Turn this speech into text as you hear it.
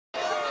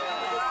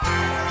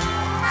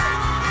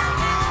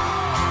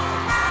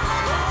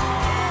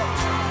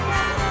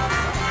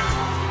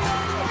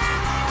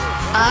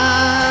I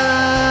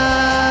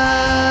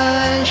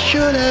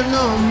should have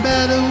known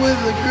better with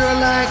a girl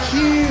like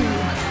you,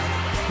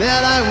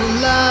 that I would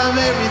love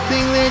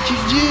everything that you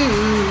do,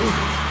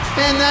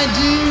 and I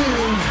do.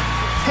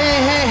 Hey,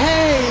 hey,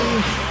 hey,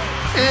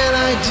 and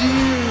I do.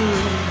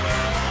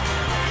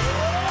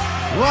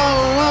 Whoa,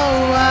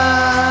 whoa,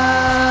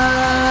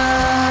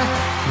 I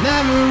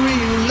never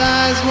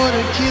realized what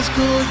a kiss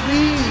could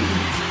be.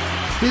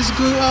 This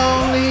could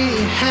only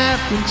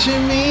happen to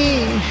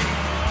me.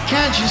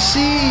 Can't you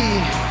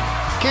see?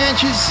 Can't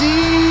you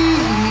see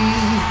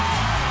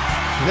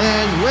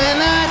that when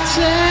I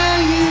tell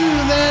you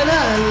that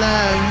I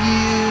love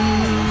you,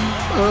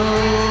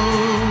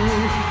 oh,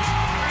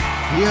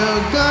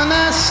 you're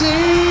gonna say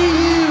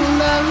you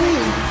love me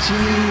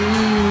too,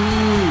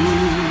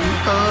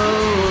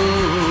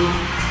 oh,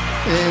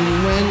 and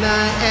when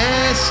I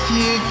ask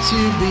you to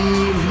be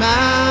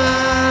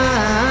mine,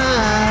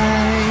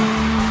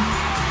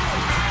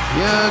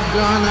 you're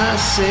gonna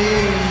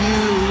say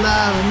you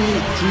love me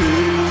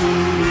too.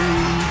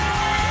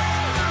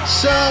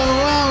 So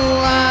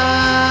I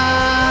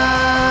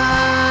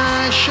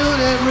should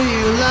have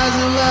realized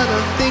a lot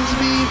of things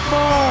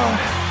before.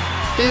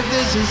 If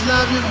this is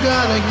love, you've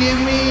gotta give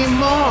me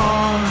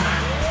more.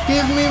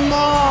 Give me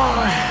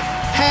more.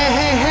 Hey,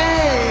 hey,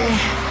 hey,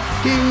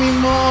 give me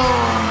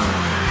more.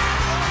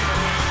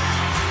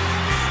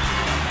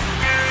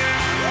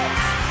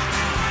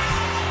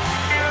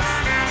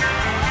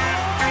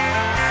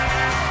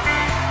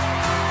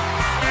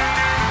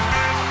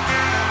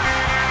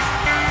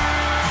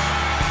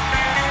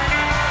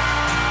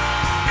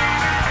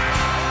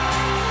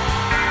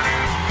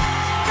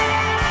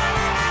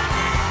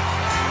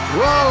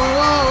 Whoa,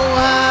 whoa, I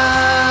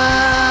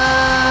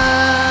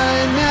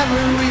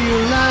never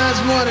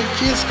realized what a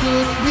kiss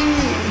could be.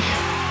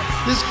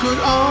 This could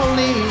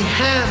only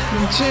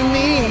happen to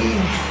me.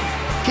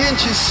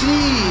 Can't you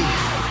see?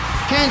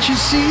 Can't you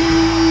see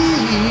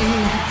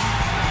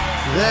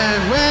that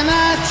when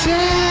I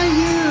tell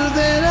you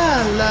that I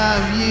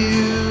love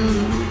you,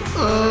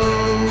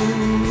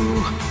 oh,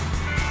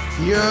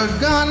 you're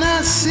gonna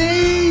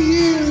say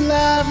you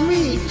love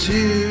me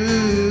too.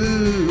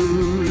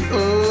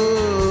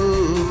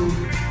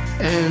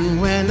 And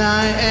when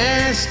I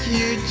ask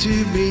you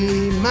to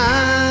be mine,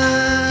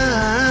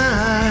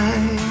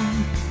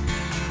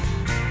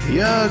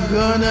 you're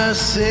gonna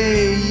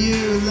say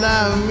you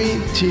love me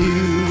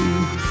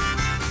too.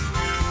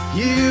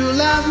 You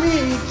love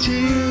me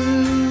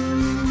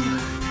too.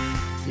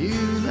 You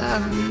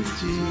love me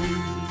too.